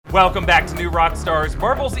Welcome back to New Rockstars.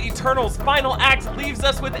 Marvel's Eternals final act leaves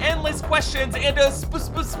us with endless questions and a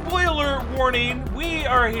spoiler warning. We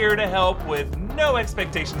are here to help with no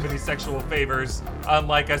expectation of any sexual favors,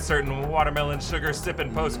 unlike a certain watermelon sugar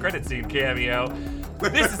sipping post-credit scene cameo.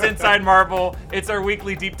 This is Inside Marvel. It's our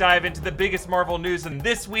weekly deep dive into the biggest Marvel news, and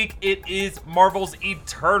this week it is Marvel's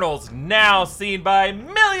Eternals, now seen by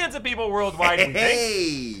millions of people worldwide.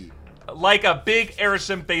 Hey! Like a big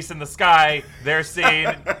Arishem face in the sky, they're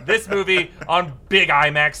seeing this movie on big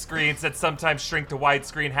IMAX screens that sometimes shrink to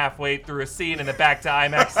widescreen halfway through a scene and then back to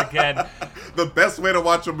IMAX again. The best way to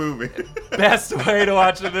watch a movie. Best way to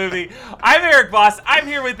watch a movie. I'm Eric Voss. I'm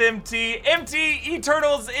here with MT. MT,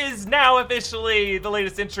 Eternals is now officially the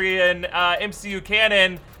latest entry in MCU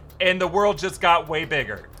canon, and the world just got way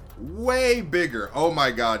bigger. Way bigger. Oh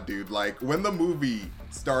my god, dude. Like, when the movie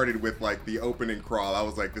started with like the opening crawl, I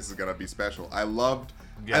was like, this is gonna be special. I love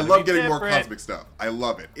getting more cosmic stuff. I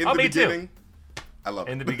love it. In the beginning, I love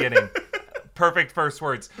it. In the beginning. Perfect first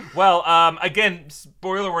words. Well, again,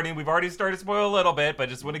 spoiler warning, we've already started to spoil a little bit, but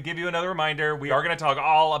just want to give you another reminder. We are going to talk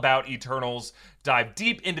all about Eternals, dive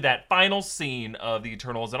deep into that final scene of the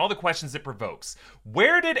Eternals and all the questions it provokes.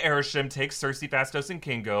 Where did Arishem take Sersi, Phastos, and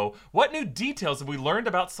Kingo? What new details have we learned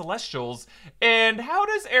about Celestials? And how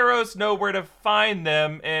does Eros know where to find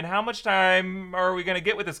them? And how much time are we going to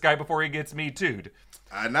get with this guy before he gets Me Too'd?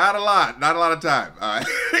 Not a lot of time.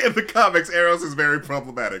 In the comics, Eros is very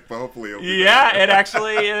problematic, but hopefully it'll be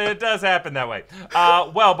it does happen that way.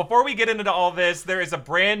 Well, before we get into all this, there is a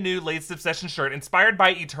brand new Latest Obsession shirt inspired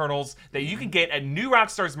by Eternals that you can get at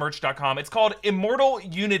newrockstarsmerch.com. It's called Immortal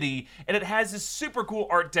Unity, and it has this super cool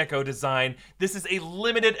Art Deco design. This is a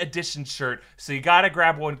limited edition shirt, so you gotta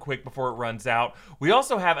grab one quick before it runs out. We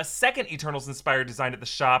also have a second Eternals-inspired design at the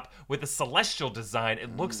shop with a Celestial design.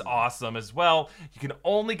 It looks awesome as well. You can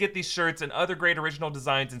only get these shirts and other great original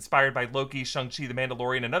designs inspired by Loki, Shang-Chi, The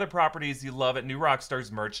Mandalorian, and other properties you love at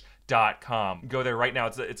newrockstarsmerch.com. Go there right now.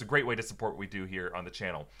 It's a great way to support what we do here on the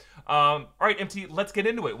channel. All right, MT, let's get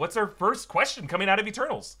into it. What's our first question coming out of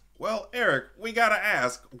Eternals? Well, Eric, we gotta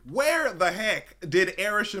ask, where the heck did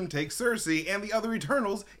Arishem take Sersi and the other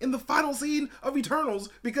Eternals in the final scene of Eternals?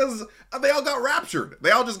 Because they all got raptured.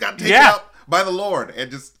 They all just got taken out by the Lord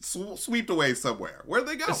and just swept away somewhere. Where'd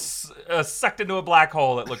they go? Sucked into a black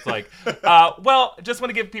hole, it looked like. Well, just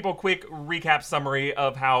want to give people a quick recap summary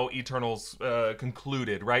of how Eternals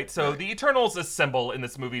concluded, right? So the Eternals assemble in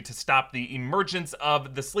this movie to stop the emergence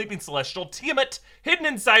of the sleeping Celestial, Tiamat, hidden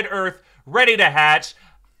inside Earth, ready to hatch.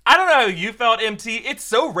 I don't know how you felt, MT. It's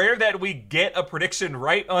so rare that we get a prediction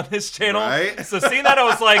right on this channel. Right? So seeing that, I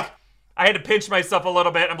was like, I had to pinch myself a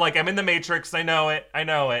little bit. I'm like, I'm in the Matrix. I know it.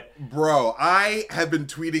 Bro, I have been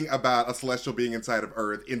tweeting about a Celestial being inside of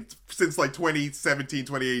Earth since like 2017,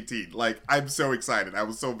 2018. Like, I'm so excited. I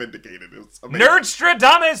was so vindicated. It was amazing.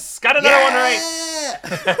 Nerdstradamus! Got another one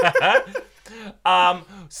right.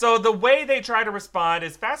 So the way they try to respond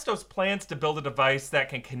is Phastos plans to build a device that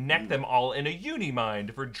can connect them all in a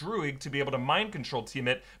Unimind for Druig to be able to mind control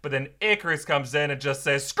Tiamat, but then Icarus comes in and just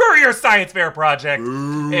says, screw your science fair project!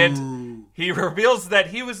 Ooh. And he reveals that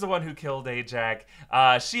he was the one who killed Ajak.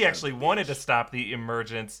 She actually wanted to stop the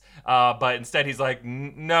emergence, but instead he's like,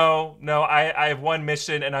 no, I have one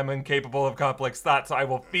mission and I'm incapable of complex thought, so I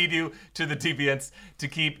will feed you to the deviants to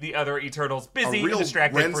keep the other Eternals busy and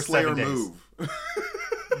distracted for 7 days. Move.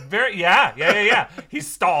 Yeah. He's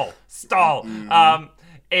stall.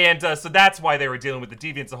 And so that's why they were dealing with the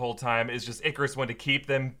deviants the whole time, is just Icarus wanted to keep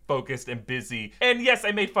them focused and busy. And yes,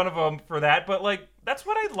 I made fun of them for that, but like, that's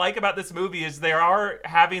what I like about this movie is they are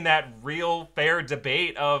having that real fair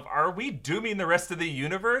debate of, are we dooming the rest of the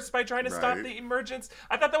universe by trying to stop the emergence?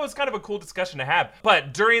 I thought that was kind of a cool discussion to have.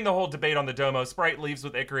 But during the whole debate on the Domo, Sprite leaves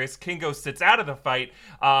with Icarus, Kingo sits out of the fight,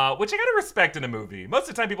 which I gotta respect in a movie. Most of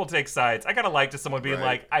the time people take sides. I gotta like to someone being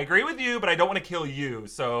like, I agree with you, but I don't want to kill you,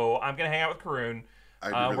 so I'm gonna hang out with Karun.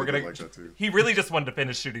 I really like that too. He really just wanted to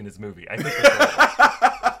finish shooting his movie. I think that's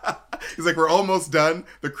right. He's like, we're almost done.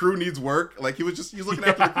 The crew needs work. Like, he's looking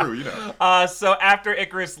after the crew, you know. So after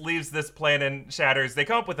Icarus leaves this plan and shatters, they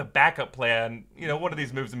come up with a backup plan. You know, one of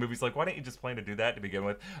these moves in movies, like, why don't you just plan to do that to begin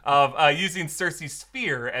with? Of using Sersi's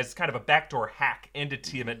sphere as kind of a backdoor hack into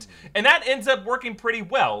Tiamat. And that ends up working pretty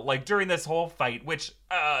well, like, during this whole fight, which,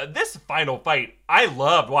 this final fight, I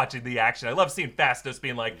loved watching the action. I love seeing Phastos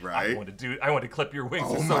being like, I want to clip your wings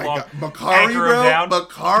for so long. Makari, bro.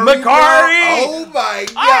 Makari! Oh my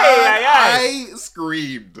god! I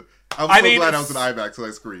screamed. I'm so glad I was in IMAX when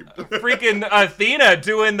I screamed. Freaking Athena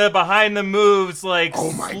doing the behind the moves, like,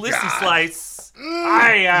 oh my Lissy god. Slice. She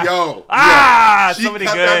so many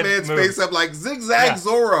cut good that man's moves. face up like Zigzag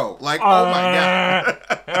Zorro. Like, oh my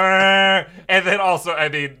god. And then also, I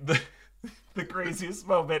mean, the craziest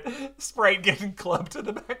moment, Sprite getting clubbed to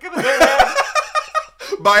the back of the head.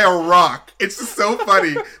 By a rock. It's just so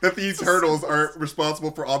funny that the Eternals are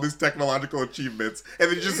responsible for all these technological achievements,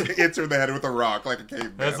 and then just hits her in the head with a rock like a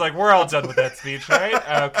caveman. It's like, we're all done with that speech, right?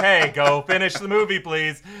 Okay, go finish the movie,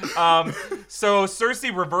 please. So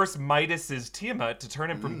Cersei reversed Midas's Tiamat to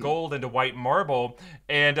turn him from gold into white marble.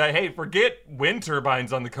 And hey, forget wind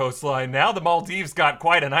turbines on the coastline. Now the Maldives got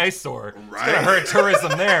quite an eyesore. Right. It's gonna hurt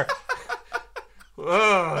tourism there.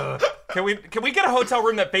 Ugh. Can we get a hotel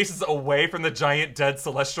room that faces away from the giant dead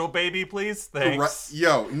celestial baby, please? Thanks.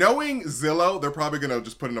 Yo, knowing Zillow, they're probably gonna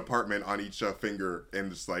just put an apartment on each finger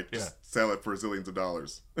and just sell it for zillions of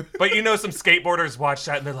dollars. But you know, some skateboarders watch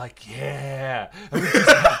that and they're like, yeah, and we just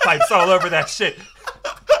have pipes all over that shit.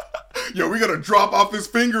 Yo, we gotta drop off this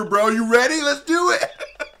finger, bro. You ready? Let's do it.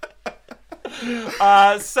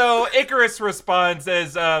 So Icarus responds,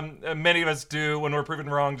 as many of us do when we're proven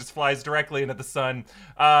wrong, just flies directly into the sun.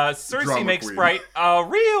 Cersei Drama makes queen. Sprite a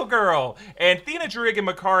real girl, and Thena, Druig, and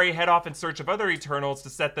Makari head off in search of other Eternals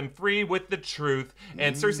to set them free with the truth.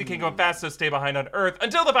 And Cersei can't go fast, so stay behind on Earth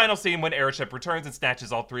until the final scene when Airship returns and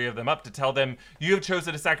snatches all three of them up to tell them, you have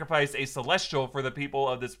chosen to sacrifice a Celestial for the people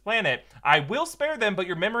of this planet. I will spare them, but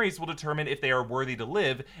your memories will determine if they are worthy to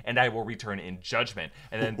live, and I will return in judgment.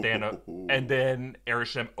 And then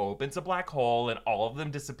Airship opens a black hole, and all of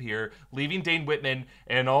them disappear, leaving Dane Whitman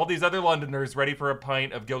and all these other Londoners ready for a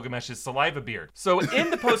pint of Gilgamesh's saliva beer. So in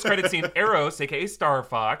the post-credit scene, Eros, aka Star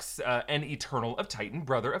Fox, an Eternal of Titan,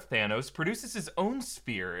 brother of Thanos, produces his own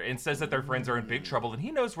sphere and says that their friends are in big trouble and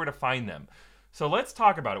he knows where to find them. So let's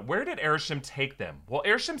talk about it. Where did Airsham take them? Well,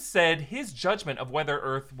 Airsham said his judgment of whether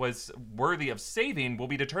Earth was worthy of saving will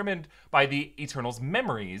be determined by the Eternals'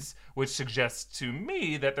 memories, which suggests to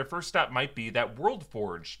me that their first stop might be that World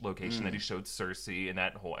Forge location that he showed Cersei in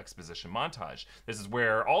that whole exposition montage. This is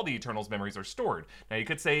where all the Eternals' memories are stored. Now, you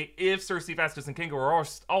could say if Cersei, Phastos, and Kingo are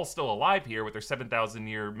all still alive here with their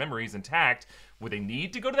 7,000-year memories intact, would they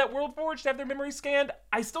need to go to that World Forge to have their memories scanned?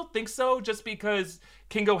 I still think so, just because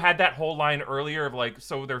Kingo had that whole line earlier of like,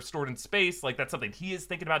 so they're stored in space, like that's something he is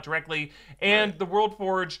thinking about directly. And the World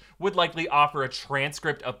Forge would likely offer a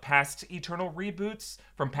transcript of past Eternal reboots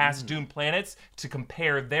from past doomed planets to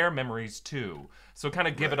compare their memories to. So kind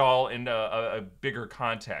of give it all in a bigger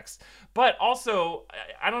context. But also,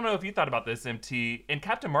 I don't know if you thought about this, MT. In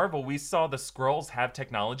Captain Marvel, we saw the Skrulls have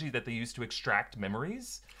technology that they use to extract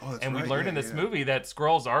memories. Oh, that's and we right. learned in this movie that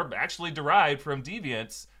Skrulls are actually derived from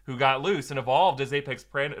deviants who got loose and evolved as apex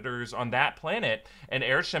predators on that planet. And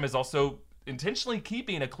Airsham is also intentionally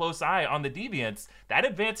keeping a close eye on the deviants. That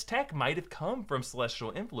advanced tech might have come from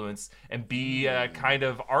celestial influence and be a kind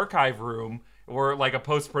of archive room or like a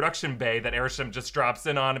post-production bay that Airsham just drops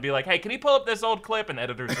in on and be like, hey, can you pull up this old clip? And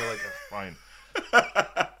editors are like, oh, fine.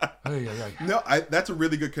 No, that's a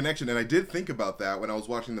really good connection, and I did think about that when I was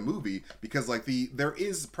watching the movie, because like there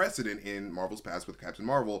is precedent in Marvel's past with Captain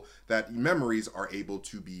Marvel that memories are able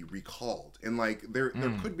to be recalled, and like there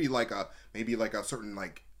could be like maybe a certain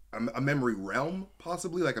like a memory realm,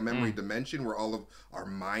 possibly like a memory dimension where all of our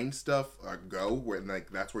mind stuff go, where like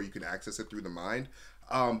that's where you can access it through the mind.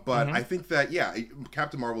 But I think that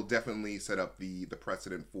Captain Marvel definitely set up the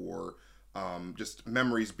precedent for just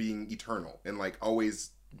memories being eternal and like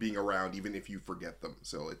always being around even if you forget them.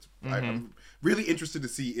 So it's I'm really interested to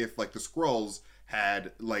see if like the Skrulls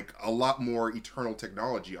had like a lot more eternal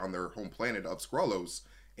technology on their home planet of Skrullos,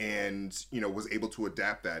 and was able to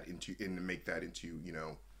adapt that and make that into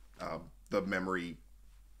the memory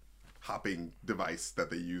hopping device that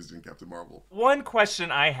they used in Captain Marvel. One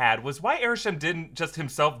question I had was why Airsham didn't just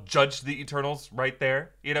himself judge the Eternals right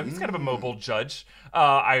there. He's kind of a mobile judge.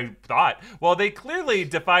 I thought, well, they clearly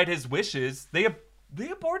defied his wishes. They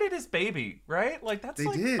aborted his baby, right? Like that's a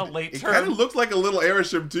late term. It kind of looked like a little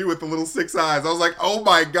Airsham too with the little 6 eyes. I was like, oh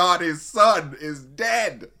my god, his son is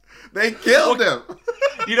dead. They killed him.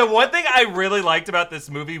 One thing I really liked about this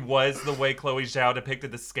movie was the way Chloe Zhao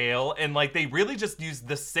depicted the scale. And, like, they really just used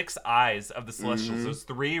the 6 eyes of the Celestials, those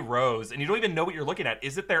 3 rows. And you don't even know what you're looking at.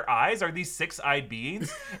 Is it their eyes? Are these 6-eyed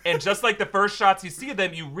beings? And just like the first shots you see of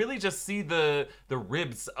them, you really just see the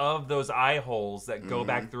ribs of those eye holes that go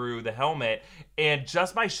back through the helmet. And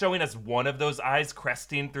just by showing us one of those eyes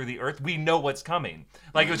cresting through the earth, we know what's coming.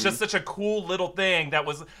 Like, it was just such a cool little thing that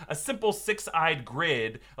was a simple 6-eyed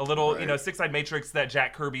grid, a little, 6-eyed matrix that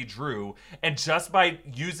Jack Kirby drew. And just by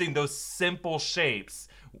using those simple shapes,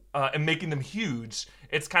 and making them huge.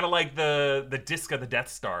 It's kind of like the disc of the Death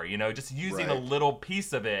Star, just using a little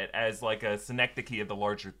piece of it as like a synecdoche of the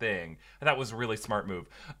larger thing. And that was a really smart move.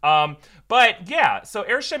 But yeah, so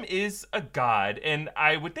Arishem is a god, and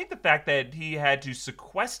I would think the fact that he had to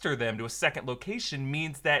sequester them to a second location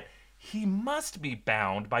means that he must be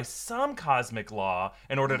bound by some cosmic law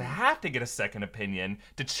in order to have to get a second opinion,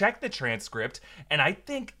 to check the transcript. And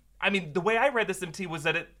I mean, the way I read this, MT, was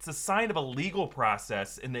that it's a sign of a legal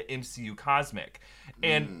process in the MCU cosmic.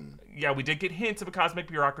 And yeah, we did get hints of a cosmic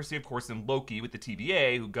bureaucracy, of course, in Loki with the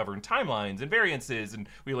TVA, who governed timelines and variances. And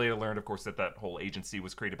we later learned, of course, that whole agency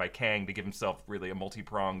was created by Kang to give himself really a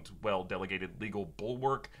multi-pronged, well-delegated legal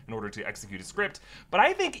bulwark in order to execute a script. But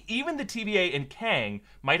I think even the TVA and Kang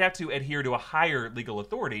might have to adhere to a higher legal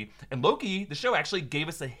authority. And Loki, the show, actually gave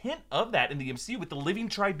us a hint of that in the MCU with the Living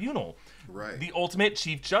Tribunal. Right. The ultimate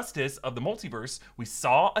chief justice of the multiverse. We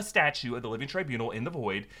saw a statue of the Living Tribunal in the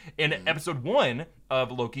Void. In episode 1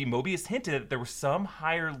 of Loki, Mobius hinted that there was some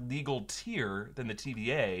higher legal tier than the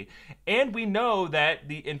TVA. And we know that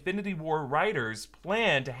the Infinity War writers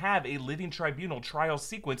plan to have a Living Tribunal trial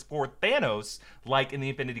sequence for Thanos, like in the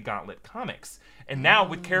Infinity Gauntlet comics. And now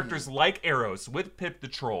with characters like Eros, with Pip the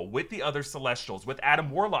Troll, with the other Celestials, with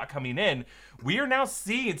Adam Warlock coming in, we are now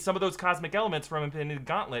seeing some of those cosmic elements from Infinity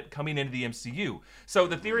Gauntlet coming into the MCU. So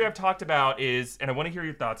the theory I've talked about is, and I want to hear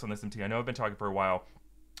your thoughts on this, MT. I know I've been talking for a while.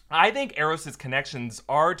 I think Eros' connections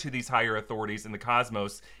are to these higher authorities in the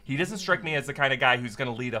cosmos. He doesn't strike me as the kind of guy who's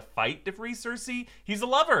going to lead a fight to free Cersei. He's a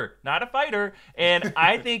lover, not a fighter. And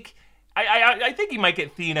I think I think he might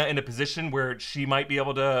get Thena in a position where she might be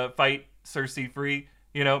able to fight Cersei free.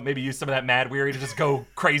 Maybe use some of that Mad Weary to just go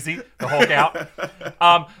crazy, the Hulk out.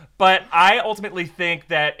 But I ultimately think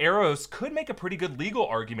that Eros could make a pretty good legal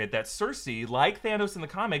argument that Cersei, like Thanos in the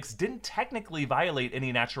comics, didn't technically violate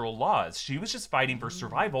any natural laws. She was just fighting for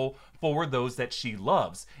survival for those that she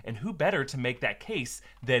loves. And who better to make that case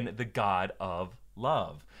than the god of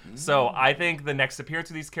love? So I think the next appearance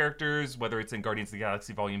of these characters, whether it's in Guardians of the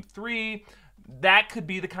Galaxy Volume 3, that could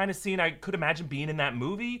be the kind of scene I could imagine being in that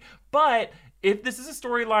movie. But if this is a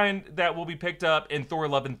storyline that will be picked up in Thor: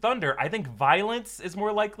 Love and Thunder, I think violence is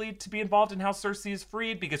more likely to be involved in how Cersei is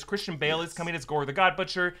freed, because Christian Bale is coming as Gore the God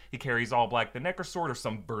Butcher. He carries All Black the Necrosword, or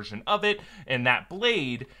some version of it, and that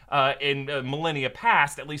blade in millennia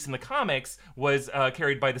past, at least in the comics, was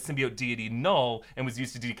carried by the symbiote deity Null and was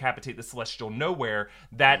used to decapitate the Celestial Nowhere.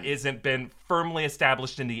 That isn't been firmly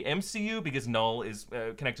established in the MCU because Null is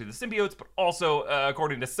connected to the symbiotes, but also,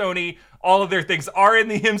 according to Sony, all of their things are in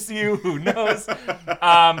the MCU. Who knows?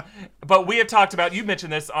 But we have talked about, you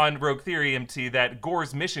mentioned this on Rogue Theory, MT, that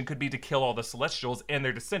Gore's mission could be to kill all the Celestials and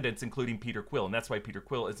their descendants, including Peter Quill. And that's why Peter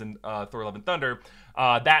Quill is in Thor: Love and Thunder.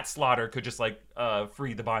 That slaughter could just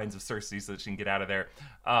free the binds of Cersei so that she can get out of there.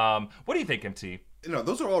 What do you think, MT?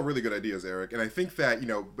 Those are all really good ideas, Eric. And I think that,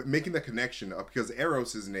 making the connection up, because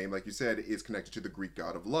Eros' name, like you said, is connected to the Greek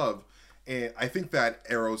god of love. And I think that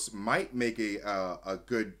Eros might make a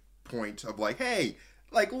good point of hey,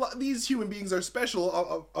 these human beings are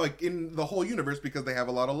special in the whole universe because they have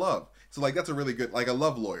a lot of love. So that's a really good, a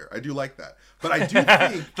love lawyer. I do like that. But I do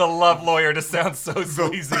think the love lawyer just sounds so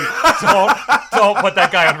sleazy. don't put that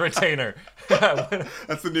guy on retainer.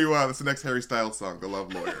 That's the next Harry Styles song, the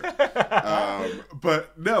love lawyer.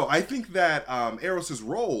 But no, I think that Eros'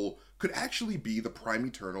 role could actually be the prime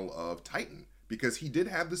eternal of Titan. Because he did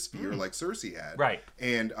have the spear like Cersei had. Right.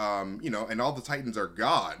 And, and all the Titans are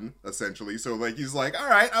gone, essentially. So, he's all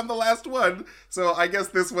right, I'm the last one. So I guess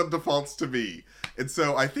this one defaults to me. And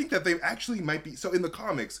so I think that they actually might be... So in the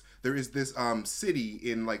comics, there is this city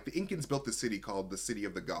in, the Incans built this city called the City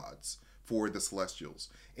of the Gods for the Celestials.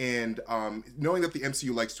 And knowing that the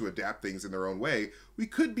MCU likes to adapt things in their own way, we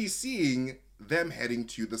could be seeing them heading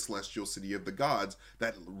to the Celestial City of the Gods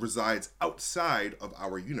that resides outside of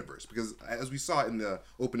our universe. Because as we saw in the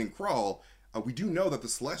opening crawl, we do know that the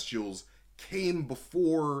Celestials came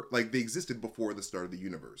before, they existed before the start of the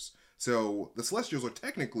universe. So the Celestials are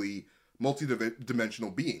technically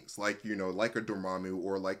multi-dimensional beings, like a Dormammu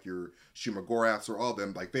or like your Shumagoraths or all of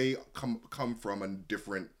them. They come from a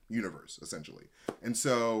different universe, essentially. And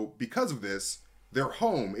so because of this, their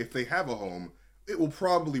home, if they have a home, it will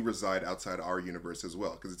probably reside outside our universe as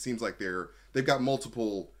well, because it seems like they've got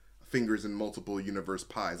multiple fingers in multiple universe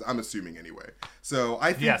pies, I'm assuming anyway. So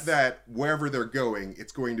I think that wherever they're going,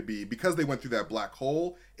 it's going to be, because they went through that black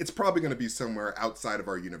hole, it's probably going to be somewhere outside of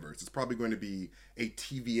our universe. It's probably going to be a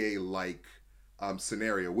TVA-like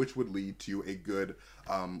scenario, which would lead to a good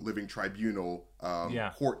Living Tribunal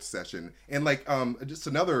court session. And just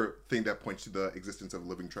another thing that points to the existence of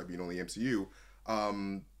Living Tribunal in the MCU,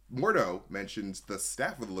 Mordo mentions the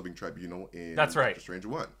staff of the Living Tribunal in That's right. Doctor Strange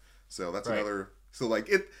 1. So that's Right. another. So like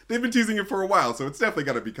they've been teasing it for a while, so it's definitely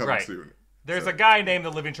got to be coming Right. soon. There's a guy named the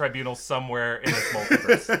Living Tribunal somewhere in this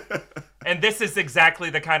multiverse. And this is exactly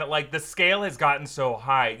the kind of, like, the scale has gotten so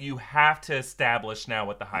high, you have to establish now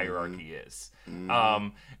what the hierarchy is.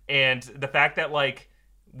 And the fact that, like,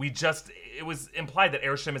 it was implied that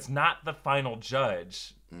Arishem is not the final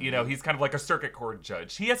judge. You know, he's kind of like a circuit court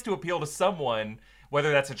judge. He has to appeal to someone,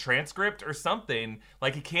 whether that's a transcript or something.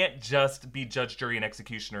 Like, he can't just be judge, jury, and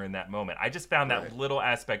executioner in that moment. I just found that little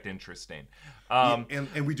aspect interesting.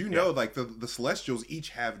 And we do know, like, the Celestials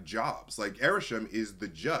each have jobs. Like, Arishem is the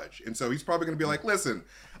judge. And so he's probably going to be like, listen,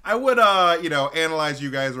 I would, analyze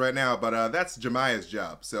you guys right now, but that's Jemiah's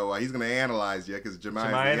job. So he's going to analyze you because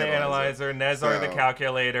Jemiah the analyzer, Nezar the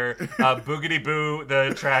calculator, Boogity Boo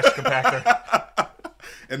the trash compactor.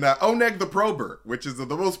 And Oneg the prober, which is the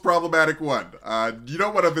most problematic one. You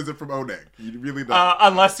don't want to visit from Oneg. You really don't.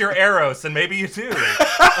 Unless you're Eros, and maybe you do.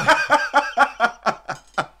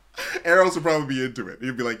 Eros would probably be into it.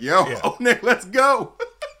 He'd be like, yo, Oneg, let's go.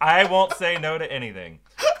 I won't say no to anything.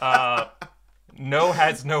 No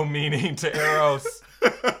has no meaning to Eros.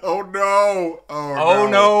 Oh no! Oh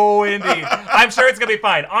no, indeed. I'm sure it's gonna be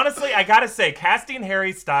fine. Honestly, I gotta say, casting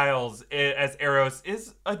Harry Styles as Eros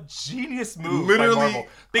is a genius move by Marvel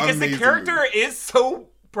because the character is so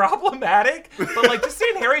problematic. But like, just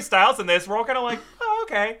seeing Harry Styles in this, we're all kind of like, oh,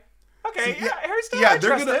 okay, Harry Styles. I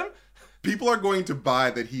trust him. People are going to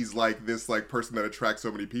buy that he's like this like person that attracts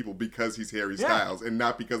so many people because he's Harry Styles and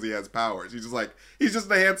not because he has powers. He's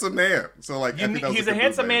just a handsome man. So like, he's a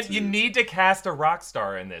handsome man. You need to cast a rock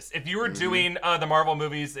star in this. If you were doing the Marvel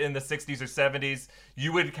movies in the 60s or 70s,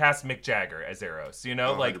 you would cast Mick Jagger as Eros. You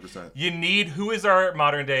know, 100%. You need who is our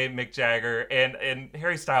modern day Mick Jagger, and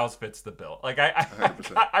Harry Styles fits the bill. Like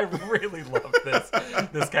I really love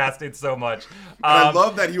this casting so much. And I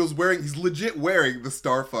love that he's legit wearing the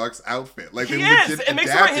Star Fox outfit. Like he is. It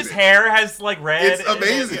makes sense. His hair has like red. It's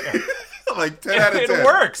amazing. Like 10 out of 10. It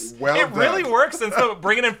works. Well it done. really works. And so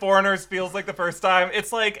bringing in foreigners feels like the first time.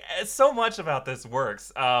 It's like so much about this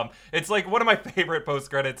works. It's like one of my favorite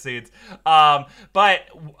post-credit scenes. But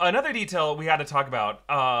another detail we had to talk about,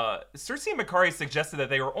 Cersei and Makkari suggested that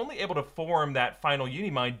they were only able to form that final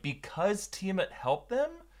Unimind because Tiamat helped them.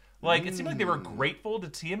 Like, it seemed like they were grateful to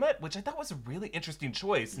Tiamat, which I thought was a really interesting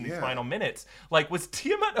choice in these final minutes. Like, was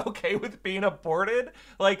Tiamat okay with being aborted?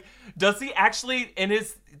 Like, does he actually, in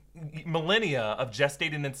his millennia of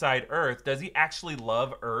gestating inside Earth, does he actually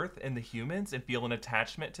love Earth and the humans and feel an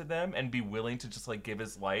attachment to them and be willing to just, like, give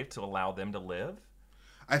his life to allow them to live?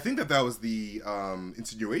 I think that was the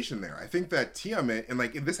insinuation there. I think that Tiamat, and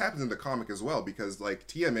like this happens in the comic as well, because like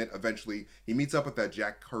Tiamat eventually he meets up with that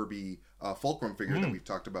Jack Kirby Fulcrum figure that we've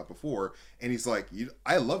talked about before, and he's like,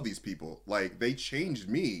 I love these people, like they changed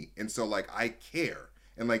me, and so like I care,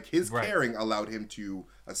 and like his caring allowed him to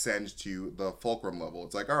ascend to the Fulcrum level.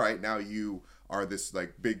 It's like, all right, now you are this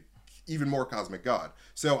like big, even more cosmic god.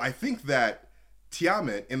 So I think that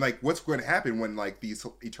Tiamat, and like what's going to happen when like these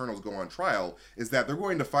Eternals go on trial is that they're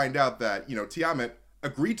going to find out that, you know, Tiamat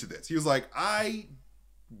agreed to this. He was like, I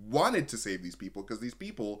wanted to save these people because these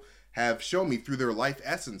people have shown me through their life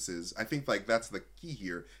essences. I think like that's the key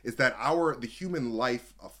here, is that the human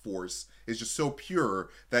life force is just so pure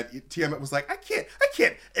that Tiamat was like, I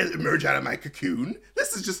can't emerge out of my cocoon.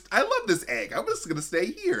 This is just, I love this egg. I'm just gonna stay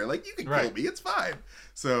here. Like you can kill me, it's fine.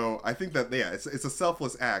 So I think that it's a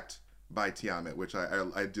selfless act by Tiamat, which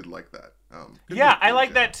I did like that. I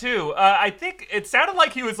like that too. I think it sounded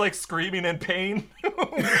like he was like screaming in pain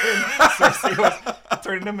when Cersei was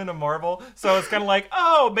turning him into marble. So it's kind of like,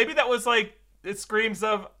 oh, maybe that was like it screams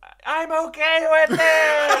of, I'm okay with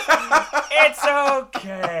this. It's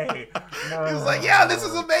okay. He was like, yeah, this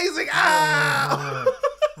is amazing. Ah!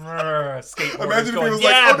 Skateboard. Imagine if he was yeah,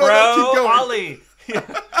 like, oh no, bro, keep going. Ollie.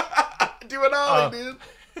 Do an Ollie, dude.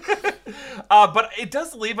 But it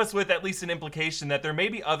does leave us with at least an implication that there may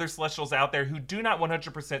be other Celestials out there who do not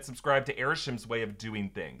 100% subscribe to Arishem's way of doing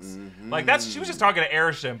things. Like she was just talking to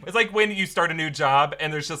Arishem. It's like when you start a new job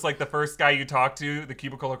and there's just like the first guy you talk to, the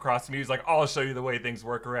cubicle across from you, he's like, I'll show you the way things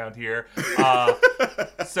work around here.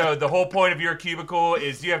 So the whole point of your cubicle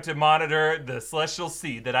is you have to monitor the celestial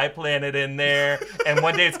seed that I planted in there, and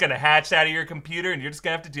one day it's gonna hatch out of your computer and you're just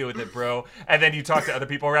gonna have to deal with it, bro. And then you talk to other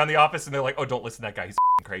people around the office and they're like, oh, don't listen to that guy, he's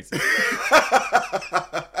crazy.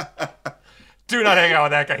 Do not hang out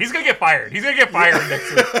with that guy. He's gonna get fired. He's gonna get fired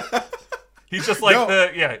next week. He's just like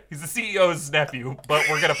he's the CEO's nephew, but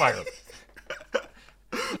we're gonna fire him.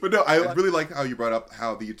 But no, I really like how you brought up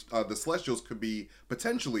how the Celestials could be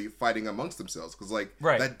potentially fighting amongst themselves, because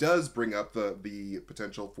that does bring up the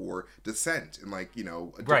potential for dissent and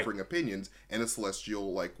differing opinions and a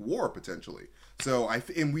Celestial war potentially. So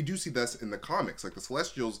and we do see this in the comics. Like the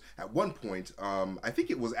Celestials at one point, I think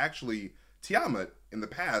it was actually Tiamat in the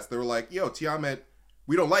past. They were like, "Yo, Tiamat,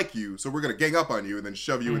 we don't like you, so we're gonna gang up on you and then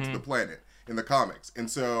shove you into the planet." In the comics. And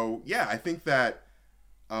so, yeah, I think that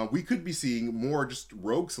we could be seeing more just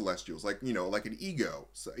rogue Celestials, like an Ego.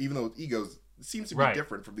 So even though Ego seems to be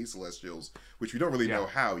different from these Celestials, which we don't really know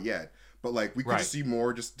how yet. But we could just see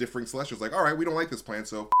more just differing Celestials. Like, all right, we don't like this plan,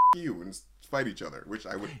 so you, and fight each other, which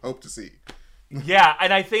I would hope to see. Yeah,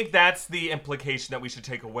 and I think that's the implication that we should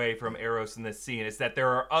take away from Eros in this scene, is that there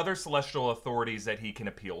are other celestial authorities that he can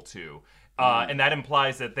appeal to. And that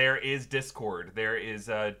implies that there is discord, there is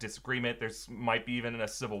disagreement, might be even a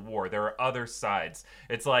civil war. There are other sides.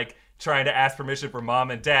 It's like trying to ask permission from mom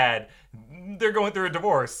and dad. They're going through a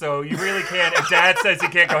divorce, so you really can't. If dad says you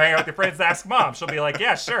can't go hang out with your friends, ask mom. She'll be like,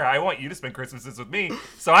 yeah, sure, I want you to spend Christmases with me,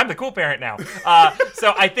 so I'm the cool parent now.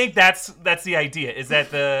 So I think that's the idea, is that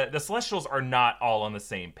the Celestials are not all on the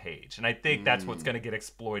same page, and I think that's what's going to get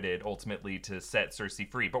exploited ultimately to set Cersei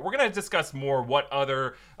free. But we're going to discuss more what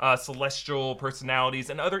other celestial personalities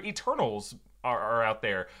and other Eternals are out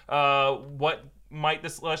there. What might the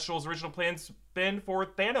Celestials' original plans been for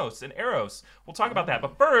Thanos and Eros? We'll talk about that.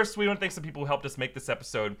 But first, we want to thank some people who helped us make this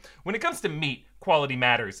episode. When it comes to meat, quality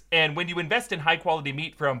matters. And when you invest in high-quality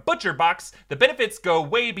meat from ButcherBox, the benefits go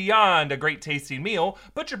way beyond a great tasting meal.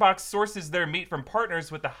 ButcherBox sources their meat from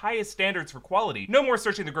partners with the highest standards for quality. No more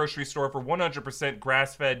searching the grocery store for 100%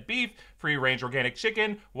 grass-fed beef, free-range organic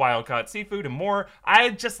chicken, wild-caught seafood, and more. I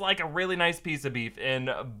just like a really nice piece of beef, and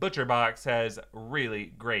ButcherBox has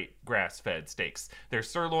really great grass-fed steaks. Their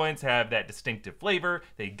sirloins have that distinct flavor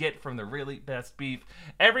they get from the really best beef.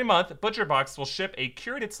 Every month, ButcherBox will ship a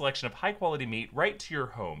curated selection of high-quality meat right to your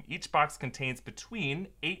home. Each box contains between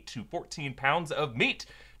 8 to 14 pounds of meat,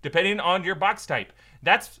 depending on your box type.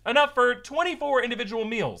 That's enough for 24 individual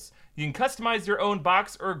meals. You can customize your own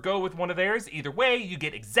box or go with one of theirs. Either way, you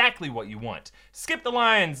get exactly what you want. Skip the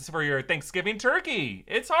lines for your Thanksgiving turkey.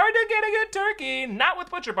 It's hard to get a good turkey. Not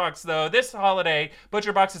with ButcherBox, though. This holiday,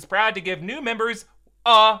 ButcherBox is proud to give new members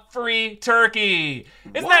a free turkey.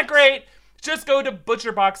 Isn't that great? Just go to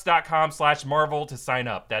butcherbox.com/Marvel to sign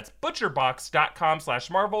up. That's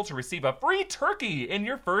butcherbox.com/Marvel to receive a free turkey in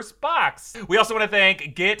your first box. We also want to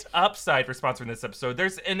thank Get Upside for sponsoring this episode.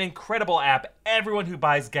 There's an incredible app everyone who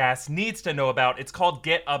buys gas needs to know about. It's called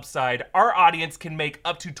Get Upside. Our audience can make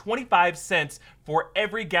up to 25 cents for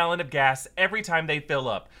every gallon of gas every time they fill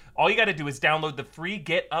up. All you got to do is download the free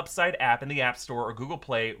Get Upside app in the App Store or Google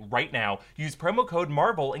Play right now. Use promo code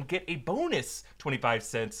MARVEL and get a bonus 25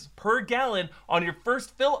 cents per gallon on your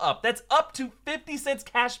first fill up. That's up to 50 cents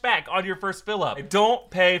cash back on your first fill up.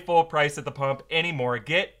 Don't pay full price at the pump anymore.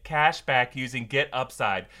 Get cash back using Get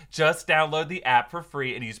Upside. Just download the app for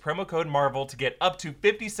free and use promo code MARVEL to get up to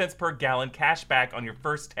 50 cents per gallon cash back on your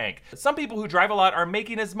first tank. Some people who drive a lot are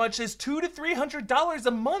making as much as $200 to $300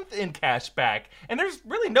 a month in cash back, and there's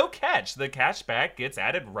really no catch. The cash back gets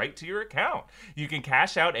added right to your account. You can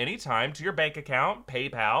cash out anytime to your bank account,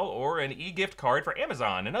 PayPal, or an e-gift card for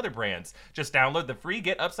Amazon and other brands. Just download the free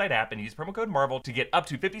Get Upside app and use promo code MARVEL to get up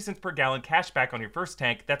to 50 cents per gallon cash back on your first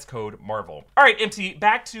tank. That's code MARVEL. All right, MT,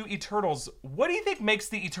 back to Eternals. What do you think makes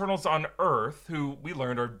the Eternals on Earth, who we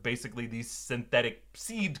learned are basically these synthetic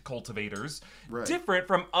seed cultivators, different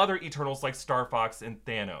from other Eternals like Star Fox and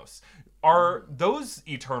Thanos? Are those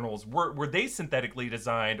Eternals, were they synthetically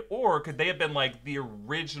designed, or could they have been like the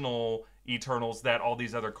original Eternals that all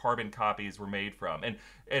these other carbon copies were made from?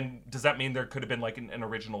 And does that mean there could have been like an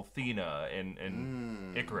original Thena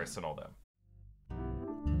and Icarus and all them?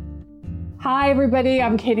 Hi, everybody.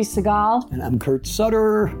 I'm Katie Segal. And I'm Kurt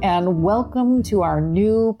Sutter. And welcome to our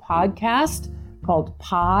new podcast called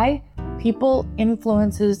Pi, People,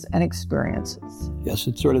 Influences, and Experiences. Yes,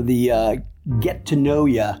 it's sort of the get to know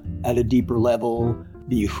you at a deeper level,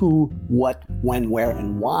 the who, what, when, where,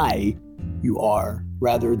 and why you are,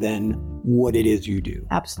 rather than what it is you do.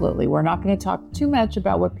 Absolutely. We're not going to talk too much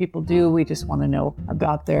about what people do. We just want to know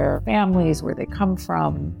about their families, where they come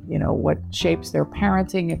from, what shapes their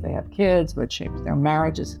parenting if they have kids, what shapes their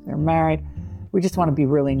marriages if they're married. We just want to be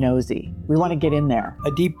really nosy. We want to get in there.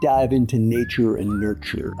 A deep dive into nature and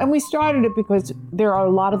nurture. And we started it because there are a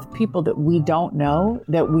lot of people that we don't know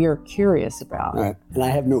that we are curious about. Right. And I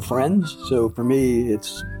have no friends, so for me,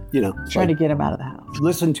 it's, trying to get them out of the house.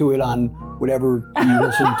 Listen to it on whatever you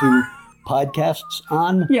listen to podcasts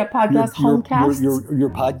on. Yeah, homecasts. Your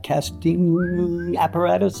podcasting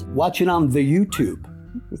apparatus. Watch it on the YouTube.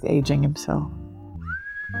 He's aging himself.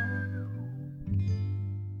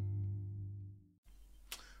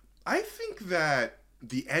 I think that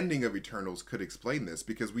the ending of Eternals could explain this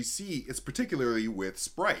because we see it's particularly with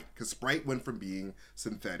Sprite, because Sprite went from being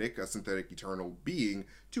synthetic, a synthetic eternal being,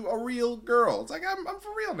 to a real girl. It's like, I'm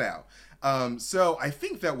for real now. So I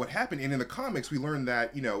think that what happened, and in the comics we learned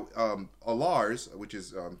that, Alars, which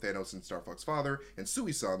is Thanos and Star Fox's father, and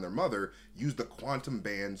Sui-san, their mother, used the quantum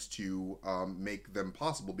bands to make them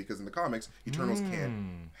possible, because in the comics Eternals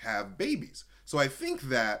can't have babies. So I think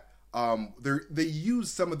that they use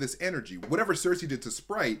some of this energy. Whatever Cersei did to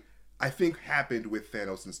Sprite, I think happened with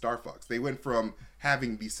Thanos and Star Fox. They went from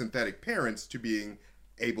having these synthetic parents to being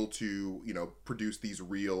able to, produce these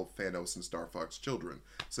real Thanos and Star Fox children.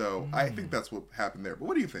 So I think that's what happened there. But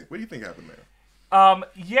what do you think? What do you think happened there?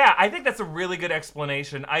 Yeah, I think that's a really good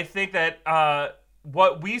explanation. I think that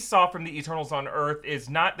what we saw from the Eternals on Earth is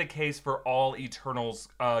not the case for all Eternals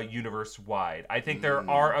universe-wide. I think there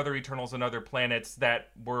are other Eternals on other planets that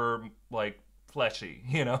were, like, fleshy,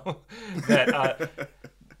 that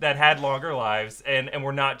that had longer lives and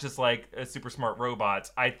were not just, like, super smart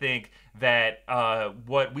robots. I think that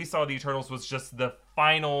what we saw the Eternals was just the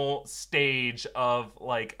final stage of,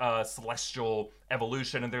 like, celestial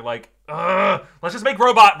evolution, and they're like, let's just make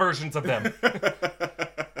robot versions of them.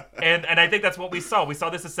 And I think that's what we saw. We saw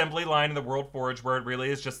this assembly line in the World Forge where it really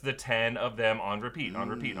is just the 10 of them on repeat, on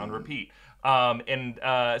repeat, on repeat.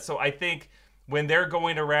 So I think when they're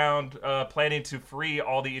going around planning to free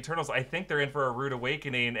all the Eternals, I think they're in for a rude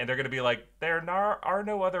awakening, and they're going to be like, there are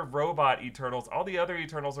no other robot Eternals. All the other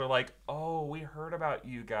Eternals are like, oh, we heard about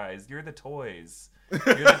you guys. You're the toys. You're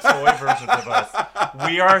the toy versions of us.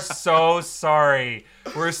 We are so sorry.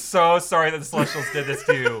 We're so sorry that the Celestials did this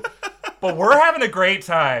to you. But we're having a great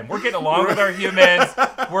time. We're getting along with our humans.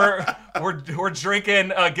 We're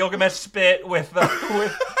drinking Gilgamesh spit with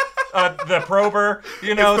the prober.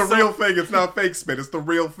 It's the real thing. It's not fake spit. It's the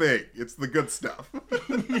real thing. It's the good stuff.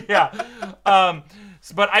 Yeah.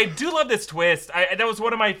 But I do love this twist. That was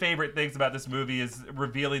one of my favorite things about this movie, is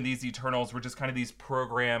revealing these Eternals were just kind of these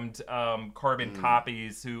programmed carbon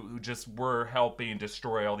copies who just were helping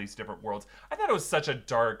destroy all these different worlds. I thought it was such a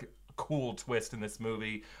dark, cool twist in this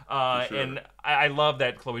movie, sure. And I love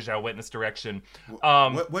that Chloe Zhao went in this direction.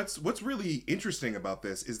 What's really interesting about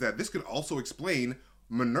this is that this could also explain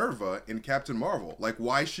Minerva in Captain Marvel, like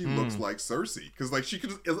why she looks like Cersei, because like she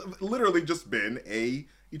could literally just been a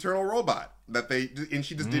Eternal robot and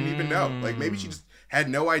she just didn't even know. Like maybe she just had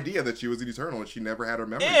no idea that she was an Eternal and she never had her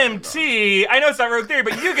memory. MT, I know it's not Rogue Theory,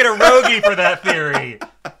 but you get a Rogie for that theory.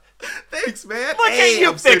 Thanks, man. Look at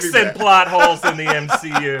you fixing plot holes in the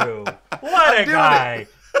MCU. What a guy.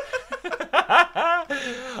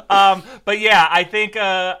 But yeah, I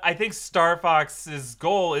think Star Fox's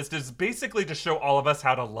goal is to basically to show all of us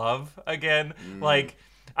how to love again. Like,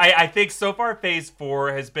 I think so far Phase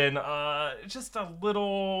 4 has been just a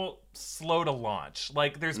little slow to launch.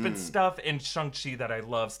 Like, there's been stuff in Shang-Chi that I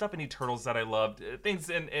love, stuff in Eternals that I loved,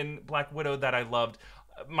 things in Black Widow that I loved.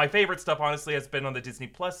 My favorite stuff, honestly, has been on the Disney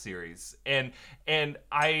Plus series, and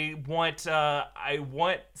I want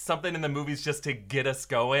something in the movies just to get us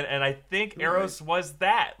going, and I think Eros was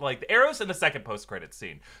that, like Eros in the second post-credit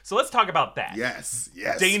scene. So let's talk about that. Yes,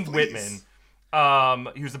 Dane please. Whitman.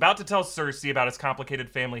 He was about to tell Cersei about his complicated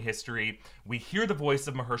family history. We hear the voice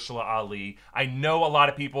of Mahershala Ali. I know a lot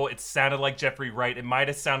of people, it sounded like Jeffrey Wright. It might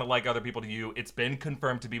have sounded like other people to you. It's been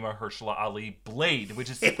confirmed to be Mahershala Ali Blade,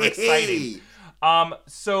 which is super exciting.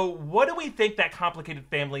 So what do we think that complicated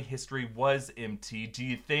family history was, MT? Do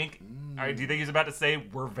you think he's about to say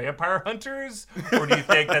we're vampire hunters? Or do you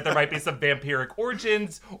think that there might be some vampiric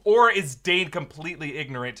origins? Or is Dane completely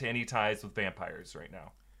ignorant to any ties with vampires right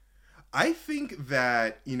now? I think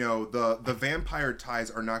that, the vampire ties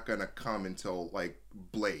are not going to come until, like,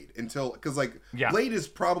 Blade. Because Blade is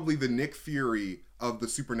probably the Nick Fury of the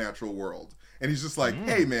supernatural world. And he's just like,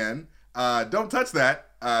 hey, man, don't touch that,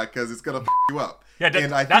 because it's going to you up. Yeah,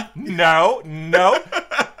 No.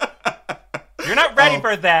 You're not ready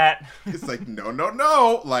for that. It's like,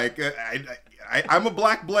 no. Like, I'm a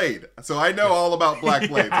Black Blade, so I know all about Black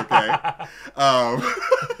Blades, okay?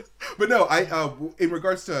 But no, in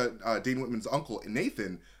regards to Dane Whitman's uncle,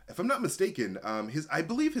 Nathan, if I'm not mistaken, I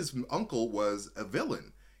believe his uncle was a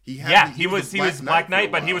villain. He was Black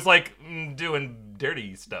Knight, but he was like doing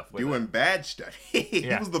dirty stuff with doing it. bad stuff. He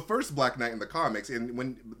Yeah. was the first Black Knight in the comics, and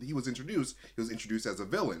when he was introduced as a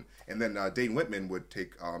villain, and then Dane Whitman would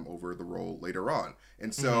take over the role later on.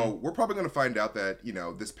 And so we're probably going to find out that, you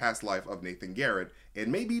know, this past life of Nathan Garrett,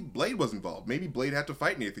 and maybe Blade was involved. Maybe Blade had to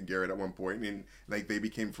fight Nathan Garrett at one point, and like they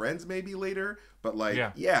became friends maybe later. But like,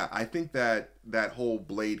 yeah I think that whole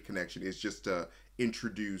Blade connection is just to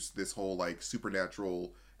introduce this whole like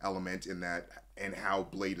supernatural element in that, and how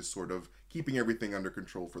Blade is sort of keeping everything under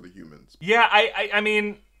control for the humans. Yeah, I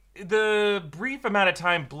mean, the brief amount of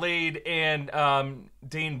time Blade and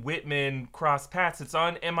Dane Whitman cross paths, it's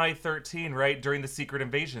on MI13, right, during the Secret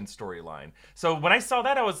Invasion storyline. So when I saw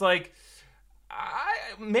that, I was like,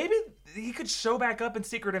 maybe he could show back up in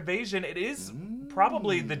Secret Invasion. It is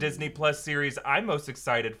probably the Disney Plus series I'm most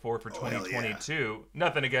excited for 2022. Yeah.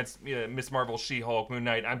 Nothing against Miss Marvel, She-Hulk, Moon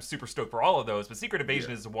Knight. I'm super stoked for all of those, but Secret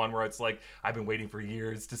Invasion is the one where it's like, I've been waiting for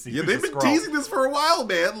years to see. Yeah, they've been teasing this for a while,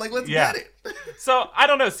 man. Like, let's get it. So, I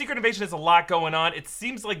don't know. Secret Invasion has a lot going on. It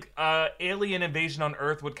seems like alien invasion on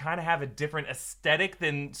Earth would kind of have a different aesthetic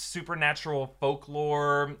than supernatural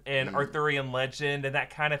folklore and Arthurian legend and that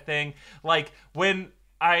kind of thing. Like, when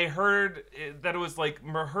I heard that it was like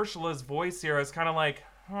Mahershala's voice here, I was kind of like,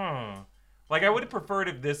 Like, I would have preferred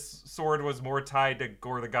if this sword was more tied to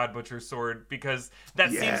Gore the God Butcher's sword, because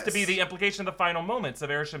that seems to be the implication of the final moments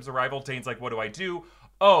of Arisham's arrival. Dane's like, what do I do?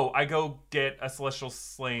 Oh, I go get a Celestial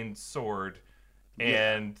Slain sword,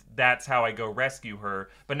 and that's how I go rescue her.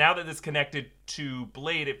 But now that it's connected to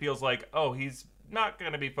Blade, it feels like, oh, he's not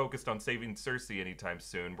going to be focused on saving Cersei anytime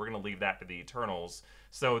soon. We're going to leave that to the Eternals.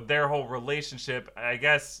 So their whole relationship, I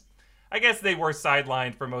guess they were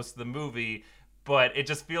sidelined for most of the movie, but it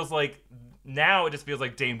just feels like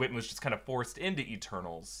Dane Whitman was just kind of forced into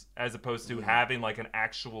Eternals, as opposed to having like an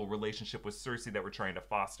actual relationship with Cersei that we're trying to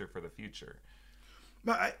foster for the future.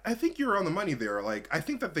 But I think you're on the money there. Like, I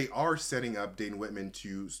think that they are setting up Dane Whitman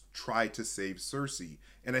to try to save Cersei.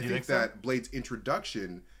 And I think that Blade's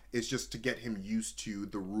introduction is just to get him used to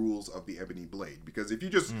the rules of the Ebony Blade. Because if you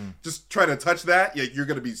just try to touch that, you're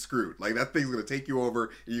going to be screwed. Like, that thing's going to take you over,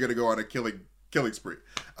 and you're going to go on a killing spree.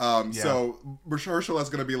 So Mahershala is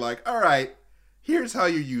going to be like, all right, here's how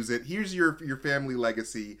you use it. Here's your family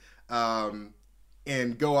legacy.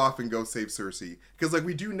 And go off and go save Cersei. Because, like,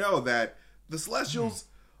 we do know that the Celestials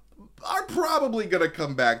are probably going to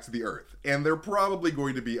come back to the Earth, and they're probably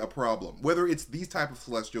going to be a problem. Whether it's these type of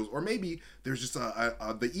Celestials, or maybe there's just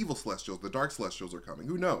the evil Celestials, the Dark Celestials are coming.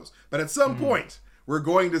 Who knows? But at some point, we're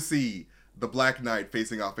going to see the Black Knight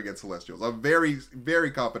facing off against Celestials. I'm very,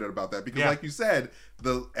 very confident about that, because like you said,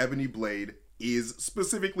 the Ebony Blade is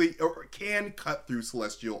specifically, or can cut through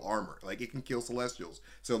Celestial armor. Like, it can kill Celestials.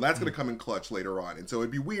 So that's going to come in clutch later on. And so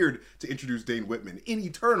it'd be weird to introduce Dane Whitman in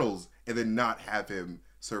Eternals and then not have him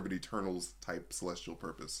serve an Eternals type Celestial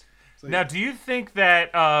purpose. So, now, do you think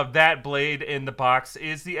that that blade in the box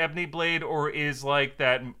is the Ebony Blade, or is like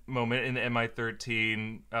that moment in the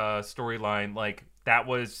MI13 storyline, like that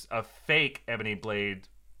was a fake Ebony Blade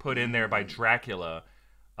put in there by Dracula,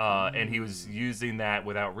 and he was using that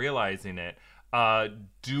without realizing it?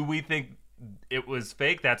 Do we think it was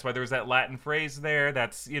fake? That's why there's that Latin phrase there.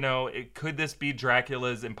 That's, could this be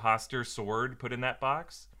Dracula's imposter sword put in that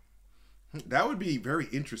box? That would be very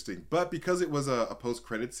interesting. But because it was a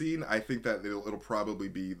post-credit scene, I think that it'll probably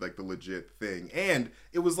be like the legit thing. And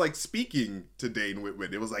it was like speaking to Dane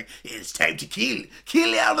Whitman. It was like, it's time to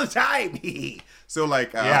kill all the time. So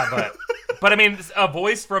like, but I mean, a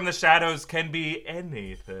voice from the shadows can be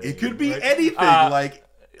anything. It could be anything. Like,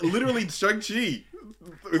 literally Shang-Chi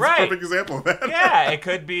is a perfect example of that. Yeah, it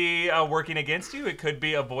could be working against you. It could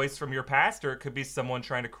be a voice from your past, or it could be someone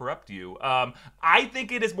trying to corrupt you. I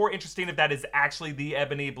think it is more interesting if that is actually the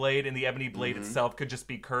Ebony Blade, and the Ebony Blade itself could just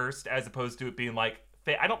be cursed, as opposed to it being like,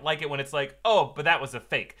 I don't like it when it's like, oh, but that was a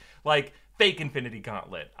fake. Like, fake Infinity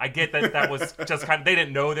Gauntlet. I get that was just kind of, they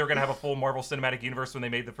didn't know they were going to have a full Marvel Cinematic Universe when they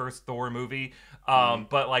made the first Thor movie.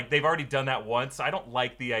 But like, they've already done that once. I don't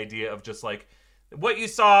like the idea of just like, what you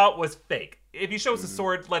saw was fake. If you show us a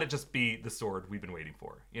sword, let it just be the sword we've been waiting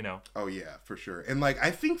for, Oh, yeah, for sure. And, like,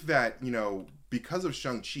 I think that, because of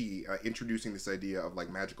Shang-Chi introducing this idea of,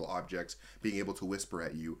 like, magical objects being able to whisper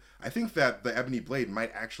at you, I think that the Ebony Blade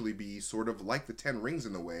might actually be sort of like the Ten Rings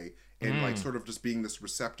in a way, and, like, sort of just being this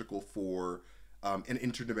receptacle for an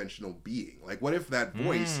interdimensional being. Like, what if that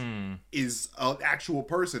voice is an actual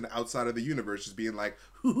person outside of the universe just being like,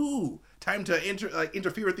 hoo-hoo, time to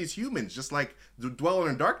interfere with these humans, just like the Dweller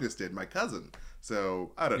in Darkness did, my cousin.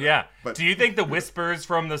 So, I don't know. Yeah. But do you think the whispers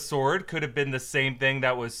from the sword could have been the same thing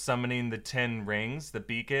that was summoning the 10 rings, the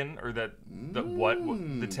beacon, or the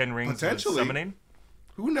 10 rings was summoning?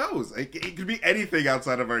 Who knows? It could be anything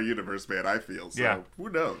outside of our universe, man, I feel. So, who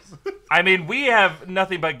knows? I mean, we have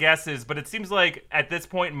nothing but guesses, but it seems like at this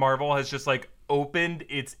point, Marvel has just, like, opened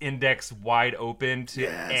its index wide open to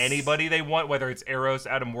anybody they want, whether it's Eros,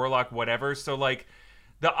 Adam Warlock, whatever. So, like,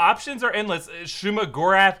 the options are endless. Shuma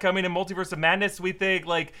Gorath coming in Multiverse of Madness, we think.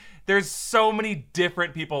 Like, there's so many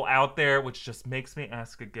different people out there, which just makes me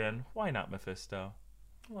ask again, why not Mephisto?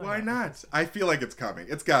 Why not? I feel like it's coming.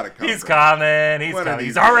 It's got to come. He's coming. He's coming.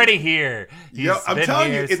 He's already here. I'm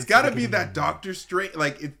telling you, it's got to be that Doctor Strange.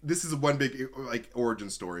 Like, this is one big, like, origin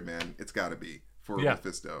story, man. It's got to be for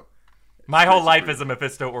Mephisto. My whole life is a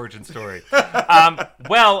Mephisto origin story.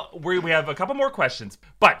 Well, we have a couple more questions.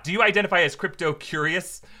 But do you identify as crypto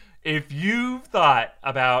curious? If you've thought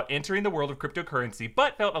about entering the world of cryptocurrency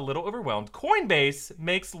but felt a little overwhelmed, Coinbase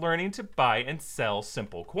makes learning to buy and sell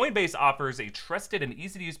simple. Coinbase offers a trusted and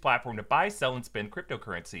easy-to-use platform to buy, sell, and spend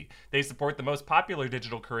cryptocurrency. They support the most popular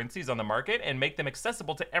digital currencies on the market and make them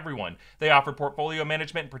accessible to everyone. They offer portfolio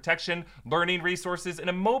management and protection, learning resources,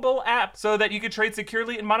 and a mobile app so that you can trade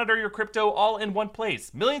securely and monitor your crypto all in one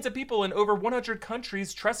place. Millions of people in over 100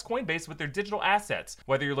 countries trust Coinbase with their digital assets.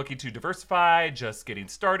 Whether you're looking to diversify, just getting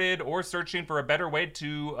started, or searching for a better way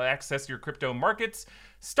to access your crypto markets,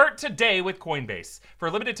 start today with Coinbase. For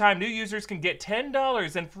a limited time, new users can get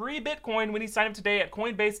 $10 and free Bitcoin when you sign up today at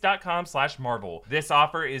coinbase.com/Marvel. This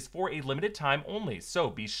offer is for a limited time only, so